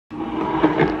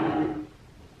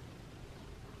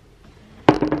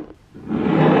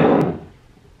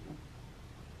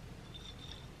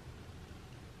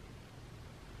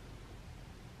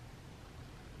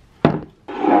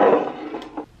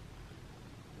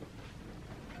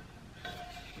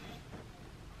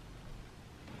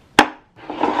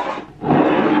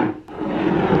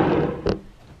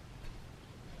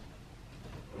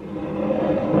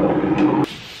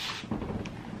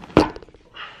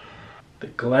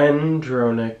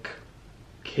GlenDronach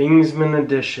Kingsman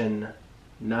Edition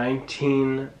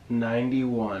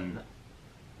 1991.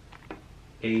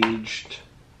 Aged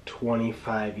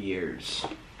 25 years.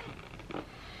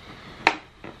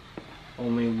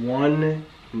 Only 1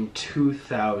 in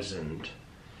 2,000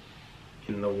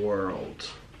 in the world.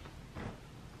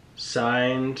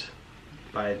 Signed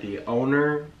by the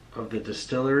owner of the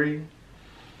distillery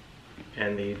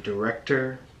and the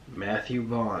director, Matthew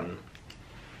Vaughn.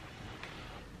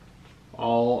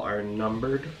 All are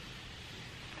numbered,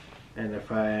 and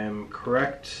if I am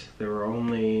correct, there were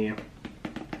only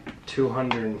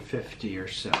 250 or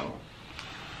so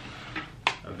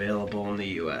available in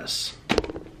the US.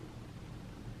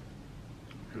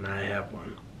 And I have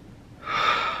one.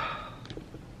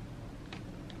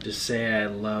 Just say I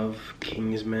love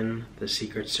Kingsman, the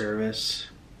Secret Service,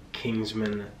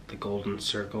 Kingsman, the Golden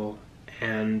Circle,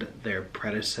 and their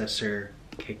predecessor,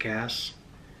 Kick-Ass,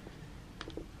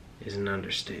 is an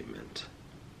understatement.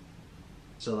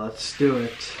 So let's do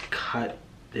it. Cut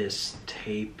this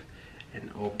tape and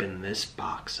open this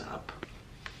box up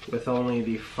with only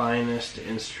the finest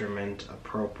instrument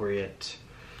appropriate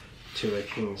to a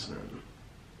Kingsman.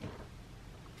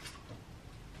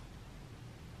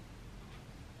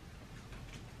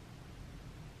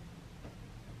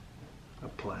 A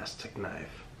plastic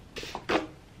knife.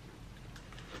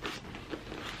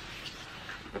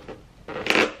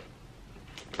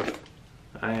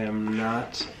 I am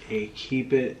not a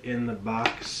keep it in the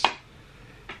box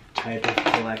type of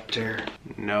collector.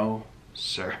 No,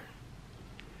 sir.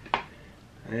 I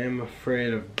am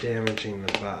afraid of damaging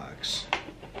the box.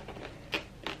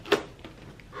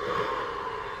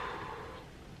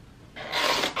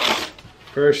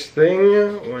 First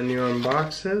thing, when you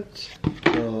unbox it, a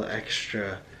little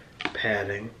extra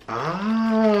padding.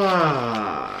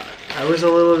 I was a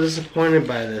little disappointed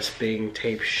by this being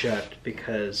taped shut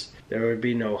because there would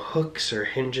be no hooks or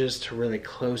hinges to really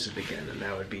close it again, and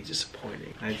that would be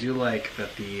disappointing. I do like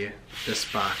that this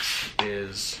box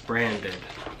is branded.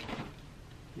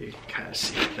 You can kind of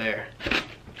see it there.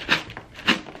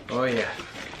 Oh yeah,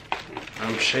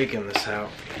 I'm shaking this out.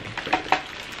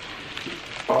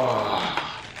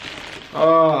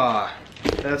 Oh,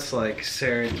 that's like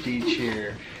Sarah D.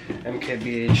 Cheer,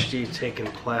 MKBHD taking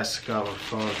plastic off a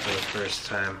phone for the first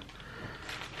time.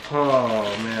 Oh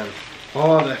man.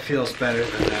 Oh, that feels better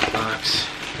than that box.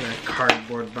 That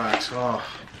cardboard box. Oh.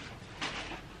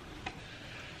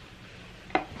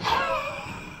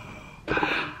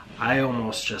 I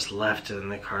almost just left it in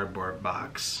the cardboard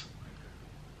box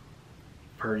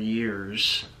for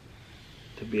years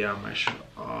to be on my show.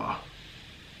 Oh.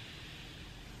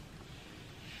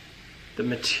 The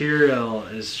material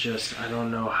is just, I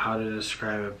don't know how to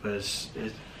describe it, but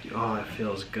it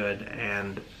feels good,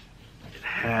 and it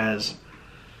has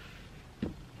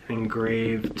an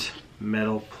engraved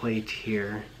metal plate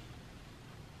here.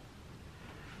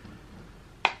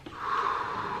 It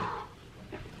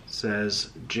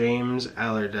says James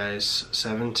Allardyce,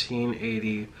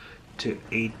 1780 to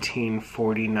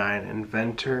 1849,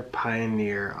 inventor,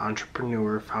 pioneer,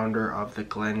 entrepreneur, founder of the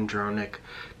GlenDronach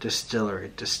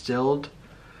distillery, distilled,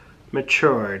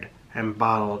 matured, and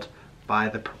bottled by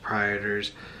the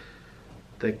proprietors.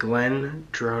 The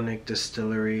GlenDronach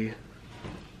Distillery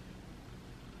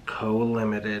Co.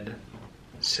 Limited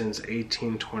since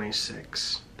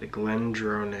 1826. The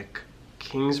GlenDronach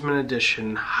Kingsman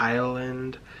Edition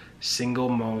Highland Single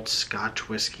Malt Scotch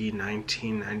Whiskey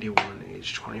 1991,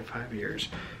 age 25 years,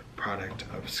 product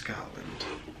of Scotland.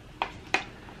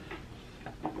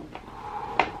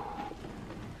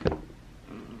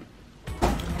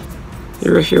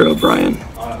 You're a hero, Brian.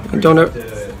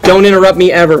 Don't interrupt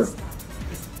me ever.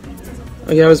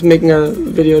 Okay, I was making a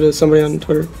video to somebody on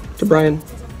Twitter, to Brian.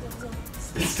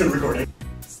 It's still recording.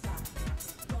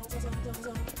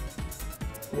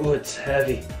 Oh, it's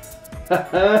heavy.